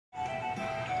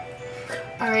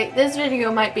Alright, this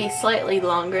video might be slightly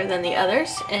longer than the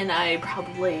others, and I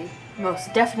probably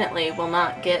most definitely will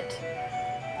not get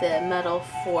the medal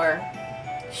for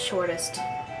shortest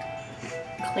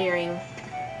clearing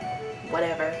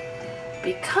whatever,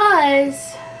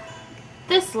 because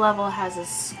this level has a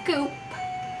scoop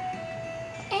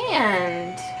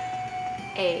and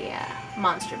a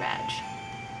monster badge.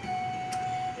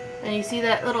 And you see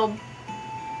that little,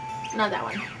 not that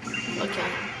one, we'll kill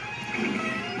him.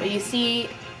 But you see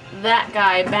that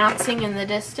guy bouncing in the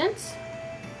distance?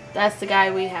 That's the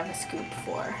guy we have a scoop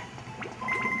for.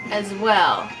 As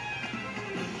well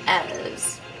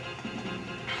as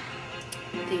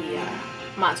the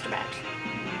monster badge.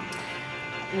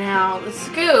 Now, the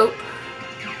scoop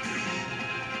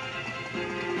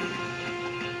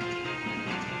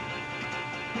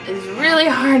is really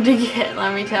hard to get,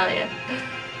 let me tell you.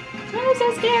 I'm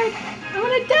so scared. I'm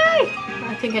gonna die.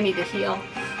 I think I need to heal.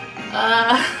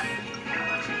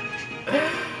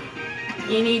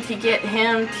 You need to get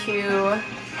him to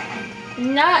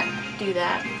not do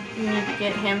that. You need to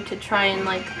get him to try and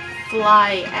like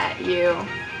fly at you,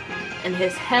 and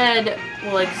his head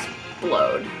will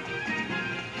explode.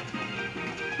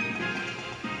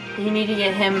 You need to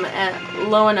get him at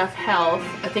low enough health.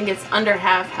 I think it's under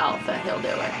half health that he'll do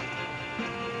it.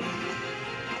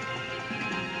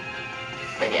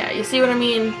 But yeah, you see what I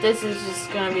mean? This is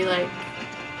just gonna be like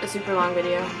a super long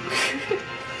video.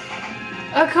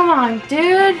 Oh, come on,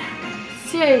 dude.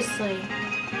 Seriously.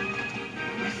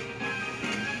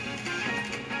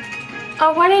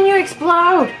 Oh, why didn't you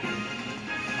explode?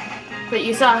 But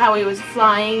you saw how he was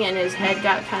flying and his head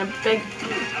got kind of big.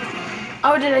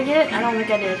 Oh, did I get it? I don't think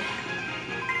I did.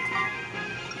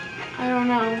 I don't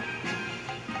know.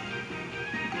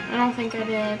 I don't think I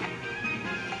did.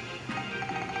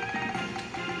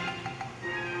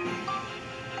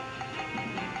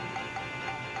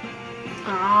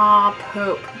 Ah,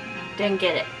 poop. Didn't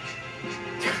get it.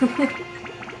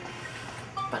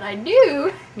 But I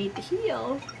do need to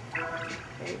heal.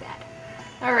 Very bad.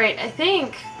 Alright, I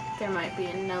think there might be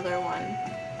another one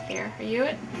here. Are you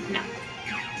it? No.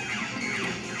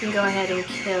 I can go ahead and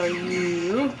kill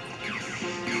you.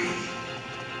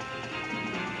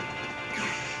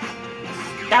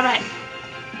 Stop it!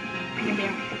 Thank you.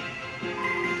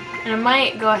 And I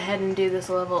might go ahead and do this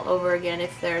level over again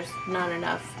if there's not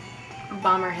enough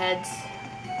bomber heads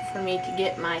for me to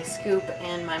get my scoop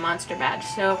and my monster badge.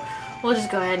 So we'll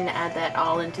just go ahead and add that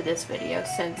all into this video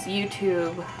since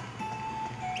YouTube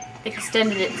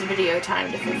extended its video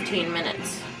time to 15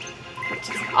 minutes, which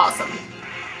is awesome.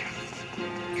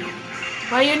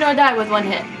 Well, you know, die with one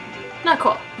hit. Not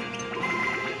cool.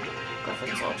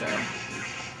 Griffin Soldier.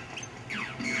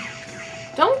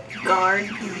 Don't guard,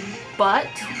 but.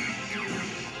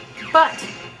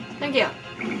 Thank you.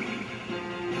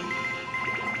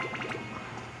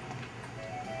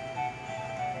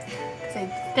 Because I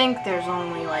think there's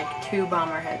only like 2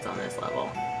 bomber heads on this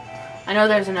level. I know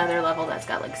there's another level that's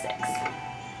got like 6. Double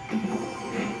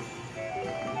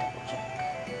check.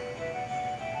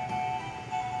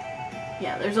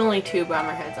 Yeah, there's only 2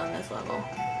 bomber heads on this level.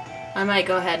 I might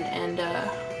go ahead and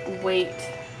wait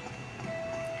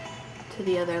to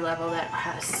the other level that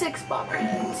has 6 bomber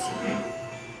heads.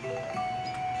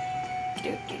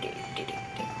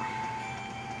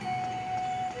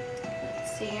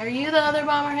 Let's see, are you the other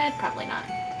bomber head? Probably not.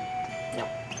 Nope.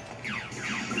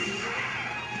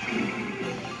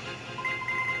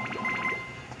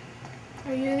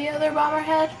 Are you the other bomber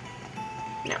head?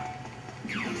 No.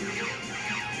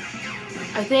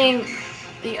 I think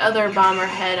the other bomber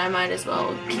head I might as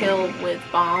well kill with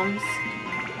bombs,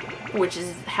 which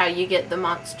is how you get the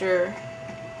monster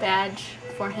badge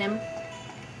for him.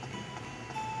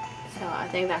 So I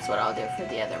think that's what I'll do for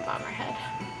the other bomber head.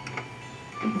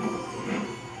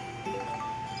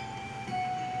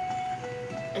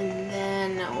 And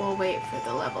then we'll wait for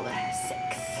the level that has 6.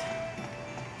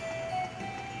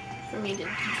 For me to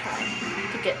try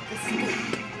to get the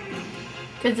scoop.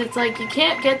 Because it's like you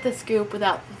can't get the scoop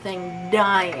without the thing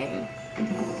dying.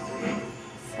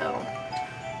 So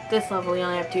this level you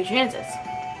only have 2 chances.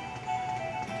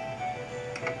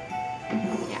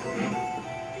 Yeah.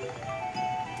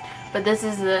 But this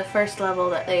is the first level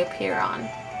that they appear on.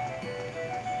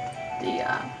 The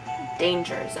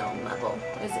danger zone level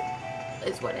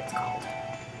is what it's called.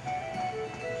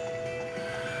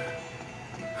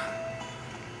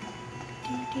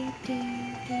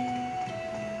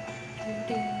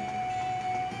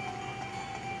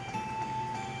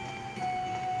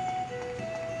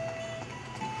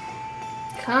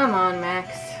 Come on, Max.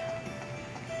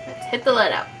 Let's hit the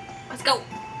let out. Let's go.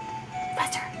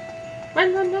 Faster.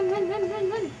 Run, run, run, run, run, run,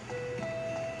 run.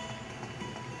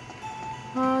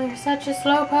 You're such a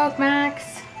slowpoke, Max.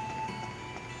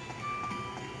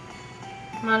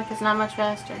 Monica's not much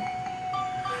faster.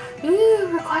 Ooh,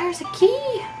 requires a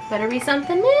key. Better be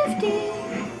something nifty.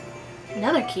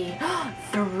 Another key.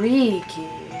 3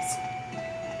 keys.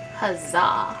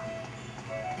 Huzzah.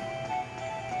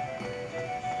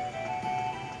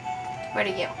 Where'd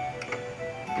he go?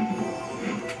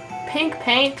 Pink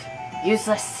paint.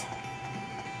 Useless.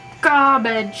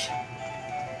 Garbage.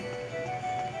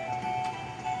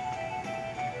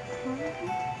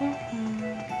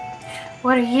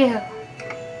 What are you?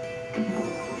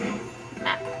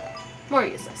 Map. More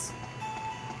useless.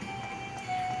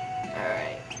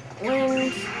 Alright.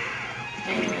 Wind.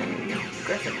 And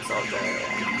Griffin Soldier.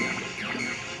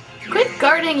 Quit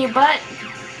guarding, you butt!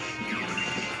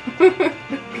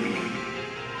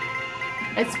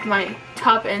 It's my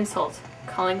top insult,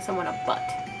 calling someone a butt.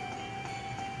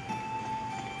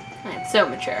 I am so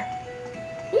mature.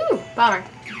 Ooh, bomber.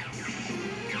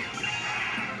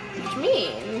 Which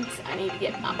means I need to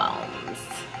get my bombs.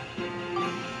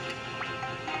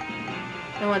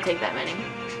 I won't take that many.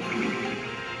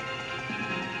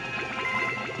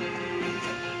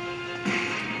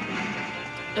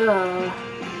 Ugh.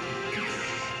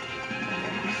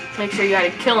 Make sure you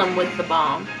gotta kill him with the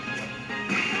bomb.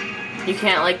 You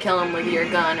can't like kill him with your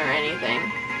gun or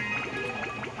anything.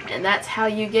 And that's how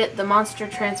you get the monster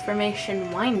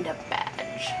transformation wind-up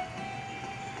badge.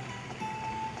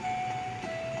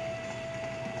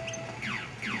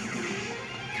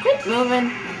 Quit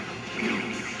moving.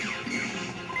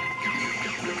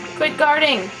 Quit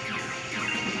guarding.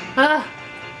 Ugh.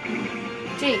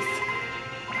 Jeez.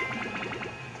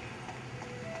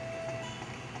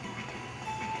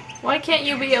 Why can't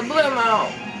you be a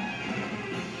Bloomo?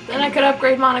 Then I could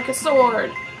upgrade Monica's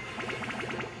sword.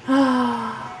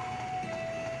 But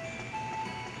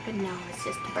no, it's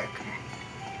just a burger.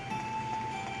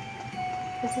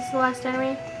 Is this the last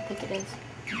enemy? I think it is.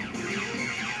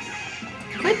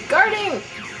 Quit guarding!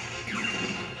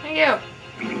 Thank you.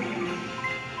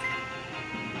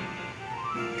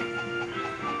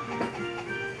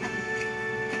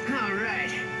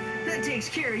 Alright. That takes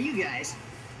care of you guys.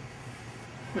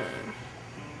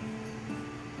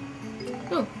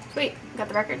 Ooh, sweet. Got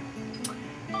the record.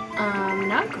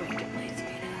 Now I'm going to Blaze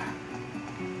Beta.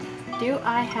 Do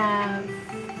I have...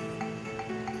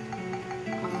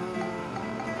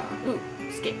 ooh,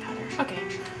 escape powder. Okay.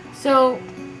 So,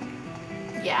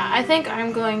 yeah, I think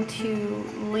I'm going to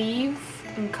leave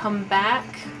and come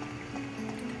back.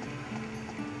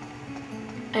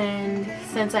 And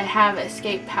since I have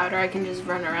escape powder, I can just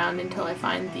run around until I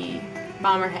find the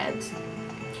bomber heads.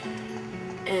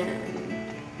 And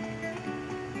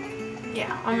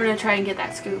yeah, I'm gonna try and get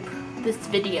that scoop this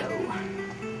video.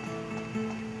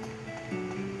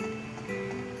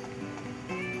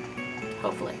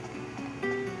 Hopefully.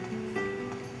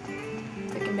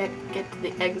 If I can get to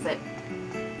the exit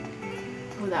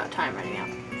without time running out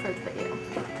for the video.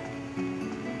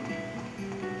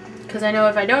 Because I know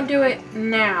if I don't do it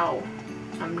now,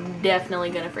 I'm definitely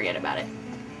gonna forget about it.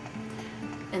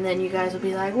 And then you guys will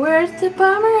be like, where's the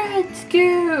bomberhead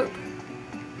scoop?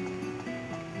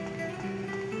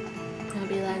 I'll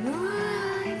be like,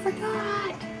 oh, I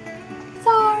forgot.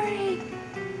 Sorry.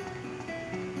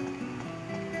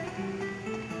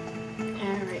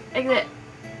 Alright, exit.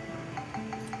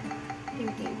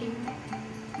 Ding, ding, ding.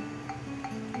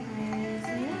 Where is it?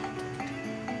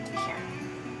 Here.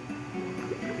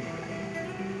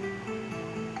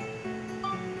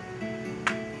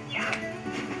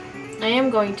 I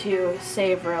am going to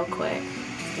save real quick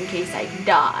in case I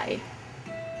die,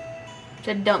 which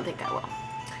I don't think I will,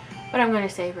 but I'm going to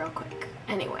save real quick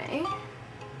anyway.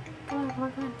 Come on, come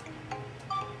on, come on.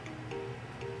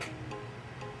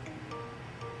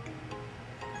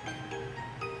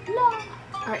 No!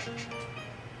 Alright,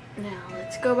 now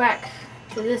let's go back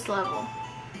to this level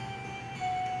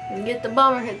and get the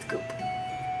bomberhead scoop.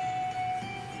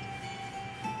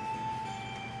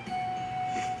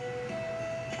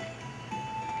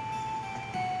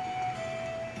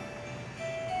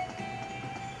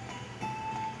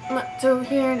 What's over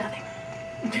here? Nothing.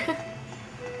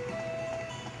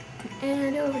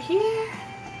 And over here,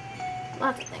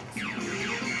 lots of things.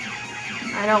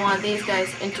 I don't want these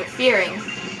guys interfering.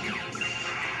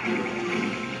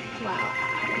 Wow,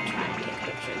 I'm trying to take a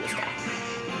picture of this guy.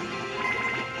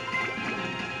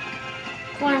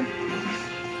 Come on.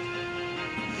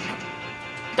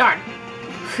 Darn.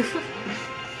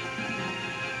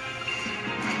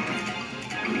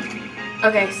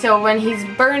 Okay, so when he's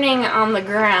burning on the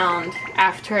ground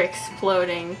after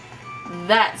exploding,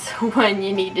 that's when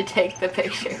you need to take the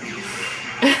picture.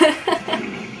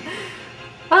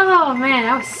 Oh, Oh man,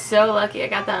 I was so lucky. I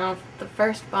got that on the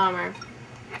first bomber.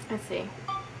 Let's see.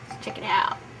 Let's check it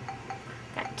out.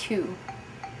 Got 2.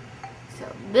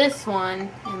 So this one,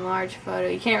 in large photo,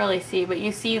 you can't really see, but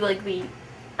you see like the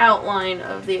outline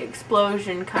of the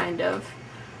explosion kind of.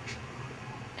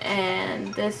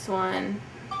 And this one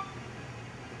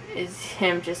is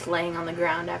him just laying on the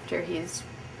ground after he's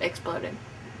exploded.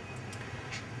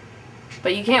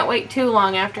 But you can't wait too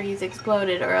long after he's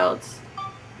exploded or else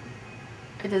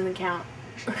it doesn't count.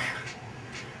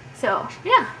 So,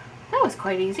 yeah, that was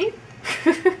quite easy.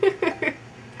 Let's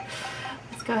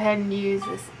go ahead and use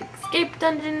this escape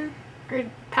dungeon or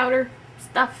powder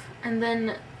stuff, and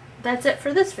then that's it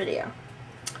for this video.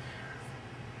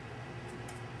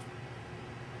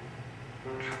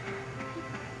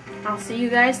 I'll see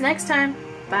you guys next time.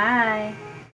 Bye.